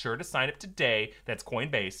be sure to sign up today. That's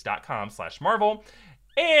coinbase.com/Marvel.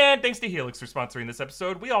 And thanks to Helix for sponsoring this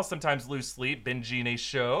episode. We all sometimes lose sleep binging a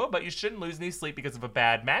show, but you shouldn't lose any sleep because of a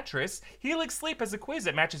bad mattress. Helix Sleep has a quiz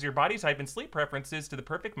that matches your body type and sleep preferences to the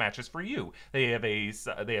perfect mattress for you. They have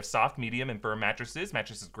soft, medium, and firm mattresses.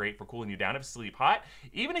 Mattress is great for cooling you down if you sleep hot.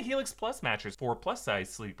 Even a Helix Plus mattress for plus-size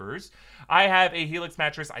sleepers. I have a Helix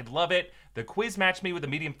mattress. I love it. The quiz matched me with a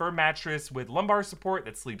medium firm mattress with lumbar support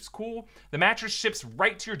that sleeps cool. The mattress ships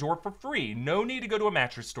right to your door for free. No need to go to a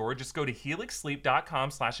mattress store. Just go to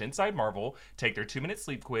helixsleep.com/InsideMarvel, take their 2-minute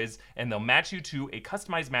sleep quiz, and they'll match you to a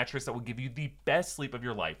customized mattress that will give you the best sleep of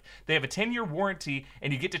your life. They have a 10-year warranty,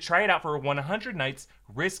 and you get to try it out for 100 nights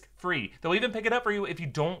risk-free. They'll even pick it up for you if you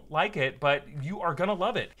don't like it, but you are gonna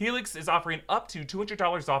love it. Helix is offering up to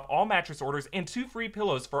 $200 off all mattress orders and 2 free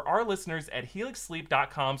pillows for our listeners at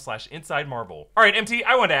helixsleep.com/InsideMarvel. All right, MT,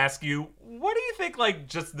 I want to ask you, what do you think, like,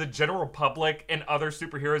 just the general public and other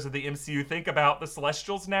superheroes of the MCU think about the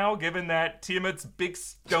Celestials now, given that Tiamat's big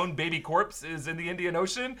stone baby corpse is in the Indian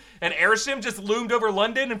Ocean and Arishem just loomed over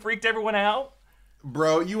London and freaked everyone out?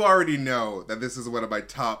 Bro, you already know that this is one of my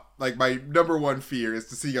my number one fear is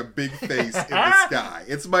to see a big face in the sky.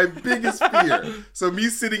 It's my biggest fear. So me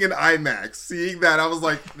sitting in IMAX, seeing that, I was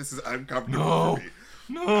like, this is uncomfortable for me.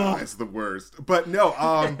 No, it's the worst. But no,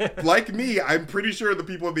 like me, I'm pretty sure the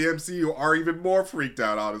people in the MCU are even more freaked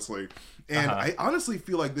out, honestly. And I honestly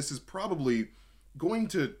feel like this is probably going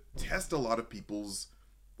to test a lot of people's,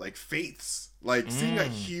 like, faiths. Like, seeing a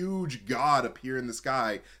huge god appear in the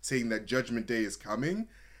sky saying that Judgment Day is coming,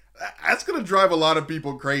 that's going to drive a lot of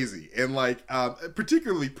people crazy. And, like,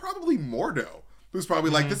 particularly probably Mordo, who's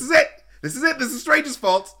probably like, this is it. This is Strange's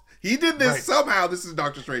fault. He did this somehow. This is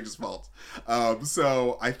Doctor Strange's fault.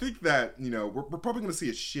 So I think that, we're probably going to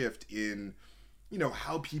see a shift in,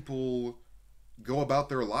 how people go about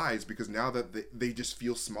their lives, because now that they just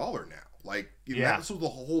feel smaller now. Like, that's what the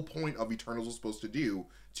whole point of Eternals was supposed to do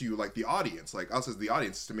to, like, the audience. Like, us as the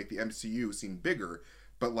audience, to make the MCU seem bigger.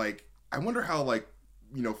 But, like, I wonder how, like,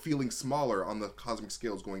 feeling smaller on the cosmic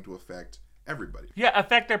scale is going to affect everybody. Yeah,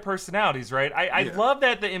 affect their personalities, right? I love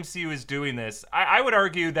that the MCU is doing this. I would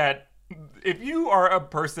argue that if you are a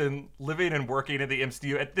person living and working in the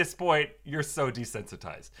MCU, at this point, you're so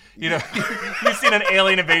desensitized. You've seen an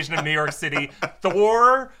alien invasion of New York City.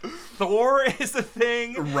 Thor is a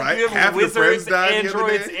thing. Right. You have Half your friends wizards, died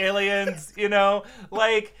androids, aliens,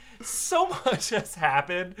 like, so much has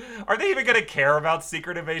happened. Are they even going to care about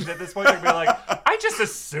Secret Invasion at this point? They're going to be like, I just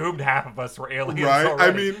assumed half of us were aliens already.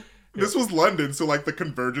 I mean, this was London, so, like, the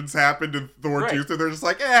convergence happened in Thor 2, so they're just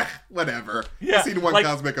like, whatever. You've seen one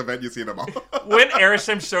cosmic event, you've seen them all. When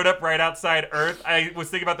Arishem showed up right outside Earth, I was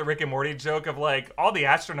thinking about the Rick and Morty joke of, like, all the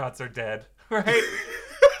astronauts are dead, right?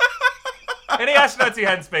 Any astronauts you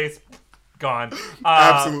had in space, gone.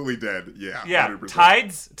 Absolutely dead, yeah. Yeah,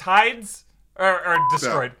 100%. tides are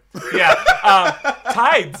destroyed. No. Yeah,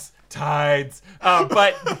 tides.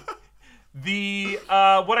 But...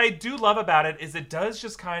 what I do love about it is it does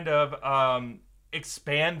just kind of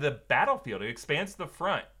expand the battlefield. It expands the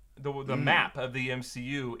front, the map of the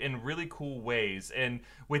MCU in really cool ways. And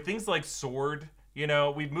with things like Sword You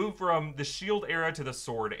know, we've moved from the Shield era to the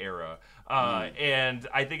Sword era. And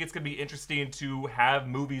I think it's going to be interesting to have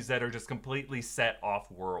movies that are just completely set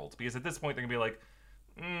off world. Because at this point, they're going to be like,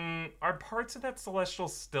 are parts of that Celestial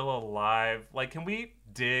still alive? Like, can we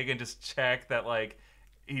dig and just check that, like,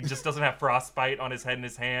 he just doesn't have frostbite on his head and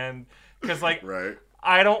his hand? Because, like, Right.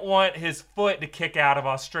 I don't want his foot to kick out of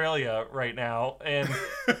Australia right now. And,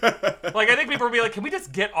 like, I think people will be like, can we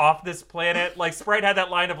just get off this planet? Like, Sprite had that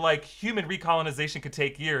line of, like, human recolonization could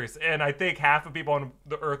take years. And I think half of people on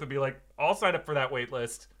the Earth would be like, I'll sign up for that wait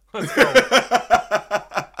list. Let's go.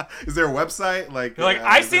 Is there a website? Like,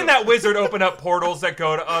 I've seen that wizard open up portals that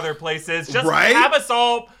go to other places. Just Right? have us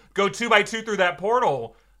all go 2 by 2 through that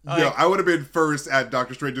portal. Yo, I would have been first at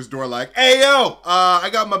Doctor Strange's door like, hey, yo, I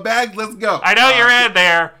got my bag, let's go. I know you're in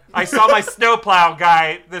there. I saw my snowplow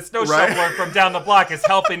guy, the snow Right? shoveler from down the block, is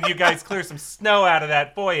helping you guys clear some snow out of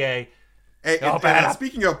that foyer. Hey, Oh, and bad.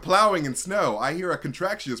 speaking of plowing and snow, I hear a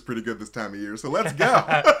contraction is pretty good this time of year, so let's go.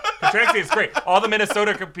 Contraxia is great. All the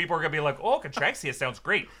Minnesota people are going to be like, oh, Contraxia sounds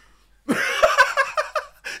great.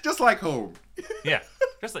 Just like home. Yeah.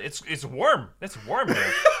 Just like, it's warm. It's warm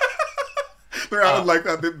there. They're out like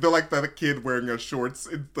that. They're like that kid wearing a shorts,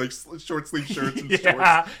 like short sleeve shirts and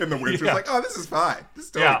Yeah. shorts in the winter. Yeah. It's like, oh, this is fine. This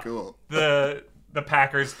is totally Yeah. cool. The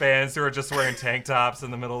Packers fans who are just wearing tank tops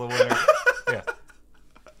in the middle of the winter.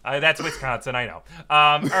 Yeah. That's Wisconsin, I know.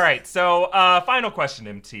 All right, so final question,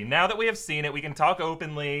 MT. Now that we have seen it, we can talk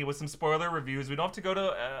openly with some spoiler reviews. We don't have to go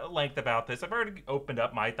to length about this. I've already opened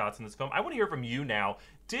up my thoughts on this film. I want to hear from you now.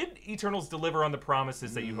 Did Eternals deliver on the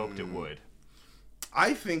promises that you hoped it would?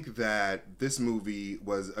 I think that this movie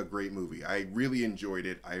was a great movie. I really enjoyed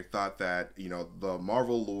it. I thought that, the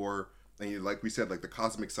Marvel lore, and like we said, like the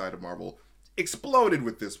cosmic side of Marvel exploded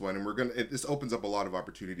with this one, and this opens up a lot of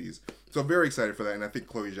opportunities. So I'm very excited for that, and I think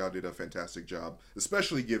Chloe Zhao did a fantastic job,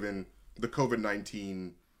 especially given the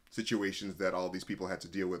COVID-19 situations that all these people had to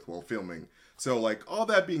deal with while filming. So, like, all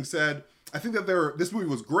that being said, I think that this movie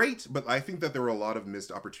was great, but I think that there were a lot of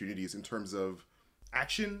missed opportunities in terms of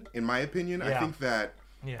action, in my opinion. Yeah. I think that,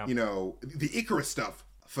 Yeah. the Icarus stuff,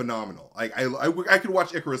 phenomenal. Like, I could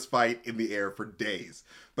watch Icarus fight in the air for days,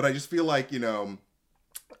 but I just feel like, because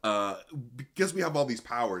we have all these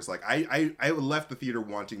powers, like, I left the theater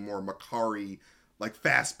wanting more Makkari, like,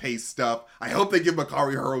 fast-paced stuff. I hope they give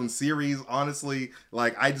Makkari her own series, honestly.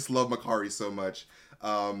 Like, I just love Makkari so much.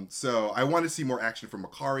 So I want to see more action from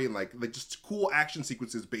Makkari and like just cool action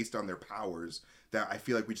sequences based on their powers that I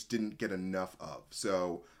feel like we just didn't get enough of.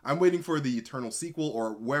 So I'm waiting for the Eternal sequel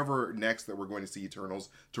or wherever next that we're going to see Eternals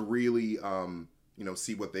to really,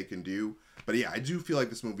 see what they can do. But yeah, I do feel like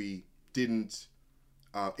this movie didn't,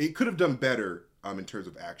 it could have done better in terms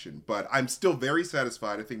of action, but I'm still very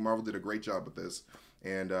satisfied. I think Marvel did a great job with this.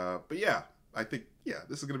 And, but yeah, I think,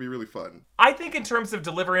 this is going to be really fun. I think in terms of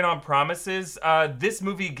delivering on promises, this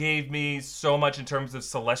movie gave me so much in terms of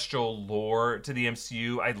celestial lore to the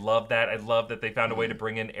MCU. I love that. I love that they found a way to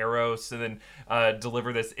bring in Eros and then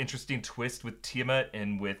deliver this interesting twist with Tiamat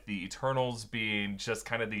and with the Eternals being just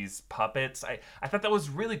kind of these puppets. I thought that was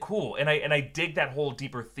really cool. And I dig that whole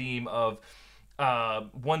deeper theme of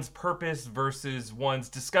one's purpose versus one's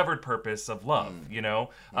discovered purpose of love,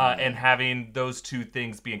 and having those two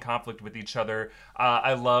things be in conflict with each other.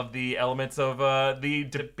 I love the elements of the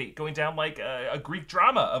debate going down like a Greek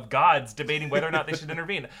drama of gods debating whether or not they should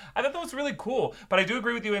intervene. I thought that was really cool, but I do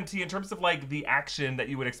agree with you, MT, in terms of like the action that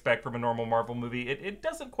you would expect from a normal Marvel movie. It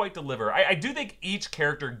doesn't quite deliver. I do think each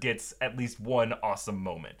character gets at least one awesome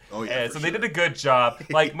moment. Oh, yeah, so for they sure. did a good job.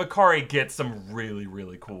 Like Makkari gets some really,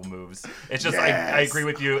 really cool moves. It's just, I Yes. agree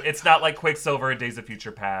with you. It's not like Quicksilver in Days of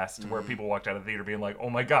Future Past, where people walked out of the theater being like, "Oh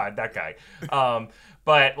my god, that guy."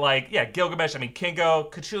 But like, yeah, Gilgamesh. I mean, Kingo,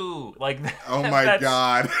 Kachu. Like, Oh my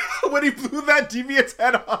god. When he blew that deviant's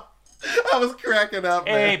head off, I was cracking up,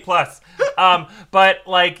 man. A plus. But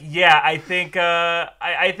like, yeah, I think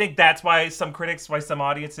I think that's why some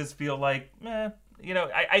audiences feel like,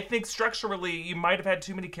 I think structurally you might have had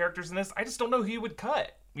too many characters in this. I just don't know who you would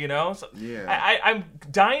cut. So Yeah. I'm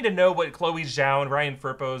dying to know what Chloe Zhao and Ryan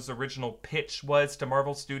Firpo's original pitch was to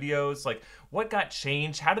Marvel Studios. Like, what got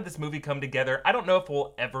changed? How did this movie come together? I don't know if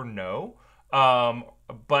we'll ever know.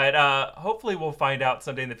 But hopefully we'll find out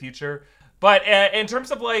someday in the future. But in terms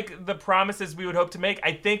of like the promises we would hope to make,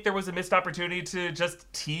 I think there was a missed opportunity to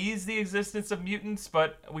just tease the existence of mutants.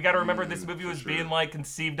 But we got to remember this movie was being like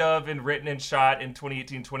conceived of and written and shot in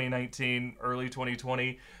 2018, 2019, early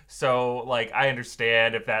 2020. So like I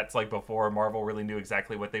understand if that's like before Marvel really knew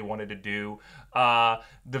exactly what they wanted to do. The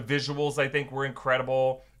visuals I think were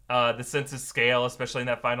incredible. The sense of scale, especially in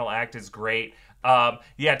that final act, is great.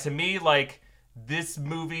 To me, like, this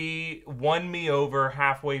movie won me over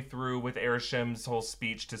halfway through with Arisham's whole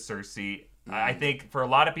speech to Cersei. I think for a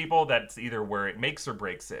lot of people, that's either where it makes or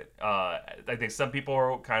breaks it. I think some people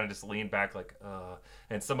are kind of just lean back like,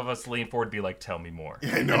 and some of us lean forward to be like, tell me more.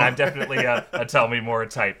 Yeah, and I'm definitely a tell me more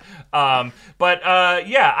type. But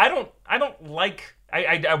I don't like...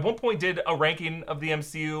 I at one point did a ranking of the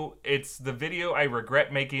MCU. It's the video I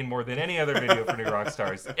regret making more than any other video for New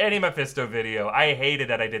Rockstars. Any Mephisto video. I hated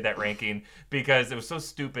that I did that ranking because it was so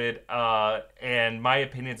stupid. And my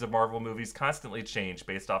opinions of Marvel movies constantly change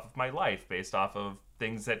based off of my life, based off of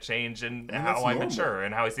things that change and how I mature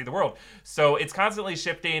and how I see the world. So it's constantly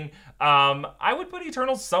shifting. I would put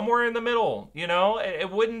Eternals somewhere in the middle. You know,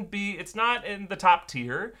 it's not in the top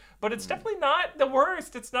tier, but it's definitely not the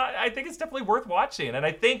worst. I think it's definitely worth watching. And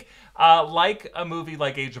I think like a movie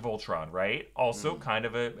like Age of Ultron, right? Also kind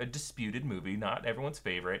of a disputed movie, not everyone's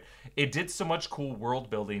favorite. It did so much cool world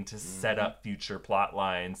building to set up future plot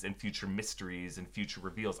lines and future mysteries and future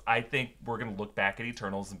reveals. I think we're going to look back at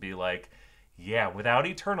Eternals and be like, yeah, without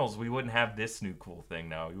Eternals, we wouldn't have this new cool thing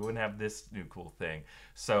now. We wouldn't have this new cool thing.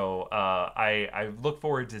 So I look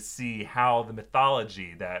forward to see how the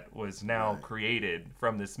mythology that was now created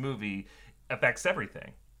from this movie affects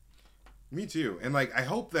everything. Me too. And like, I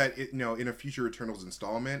hope that in a future Eternals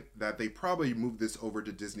installment that they probably move this over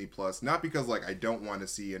to Disney Plus, not because like I don't want to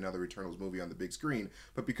see another Eternals movie on the big screen,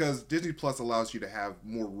 but because Disney Plus allows you to have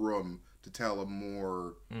more room to tell a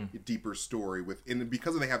more deeper story and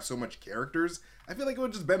because they have so much characters, I feel like it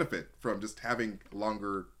would just benefit from just having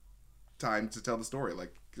longer time to tell the story,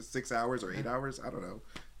 like 6 hours or 8 hours. I don't know.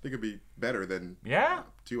 I think it'd be better than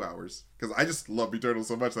 2 hours, because I just love Eternals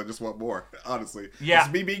so much. I just want more, honestly. Yeah,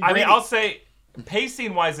 it's me being greedy. greedy. I mean, I'll say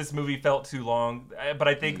pacing wise, this movie felt too long, but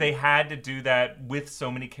I think they had to do that with so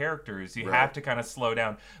many characters. You have to kind of slow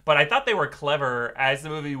down. But I thought they were clever as the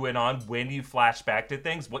movie went on. When you flash back to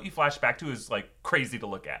things, what you flash back to is like crazy to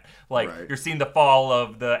look at. Like you're seeing the fall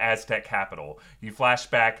of the Aztec capital. You flash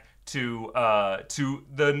back to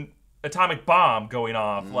the atomic bomb going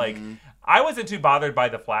off. Like, I wasn't too bothered by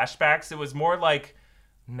the flashbacks. It was more like,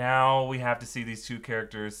 now we have to see these two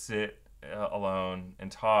characters sit alone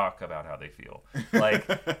and talk about how they feel. Like,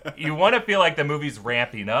 you want to feel like the movie's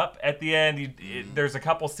ramping up at the end. There's a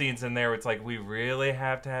couple scenes in there where it's like, we really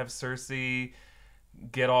have to have Cersei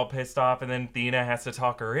get all pissed off, and then Thena has to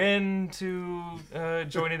talk her into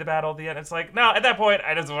joining the battle at the end. It's like, no, at that point,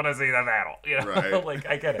 I just want to see the battle. You know? Right. Like,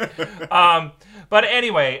 I get it. But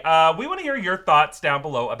anyway, we want to hear your thoughts down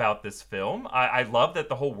below about this film. I love that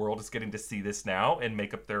the whole world is getting to see this now and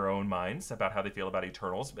make up their own minds about how they feel about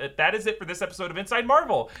Eternals. But that is it for this episode of Inside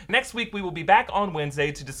Marvel. Next week, we will be back on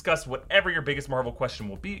Wednesday to discuss whatever your biggest Marvel question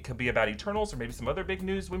will be. It could be about Eternals or maybe some other big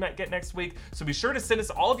news we might get next week. So be sure to send us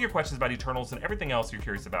all of your questions about Eternals and everything else you're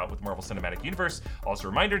curious about with Marvel Cinematic Universe. Also a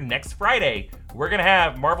reminder, next Friday, we're going to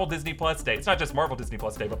have Marvel Disney Plus Day. It's not just Marvel Disney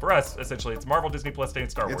Plus Day, but for us, essentially, it's Marvel Disney Plus Day and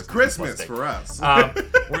Star Wars. It's Christmas for us.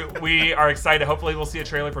 We are excited. Hopefully we'll see a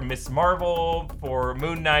trailer for Miss Marvel, for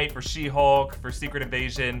Moon Knight, for She-Hulk, for Secret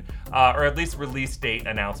Invasion, or at least release date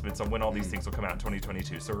announcements on when all these things will come out in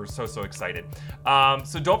 2022. So we're so excited.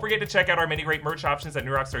 So don't forget to check out our many great merch options at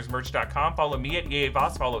newrockstarsmerch.com. Follow me at EA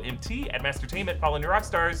Voss. Follow MT at Mastertainment. Follow New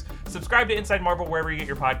Rockstars. Subscribe to Inside Marvel wherever you get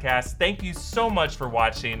your podcasts. Thank you so much for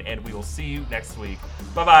watching, and we will see you next week.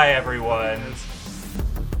 Bye-bye, everyone.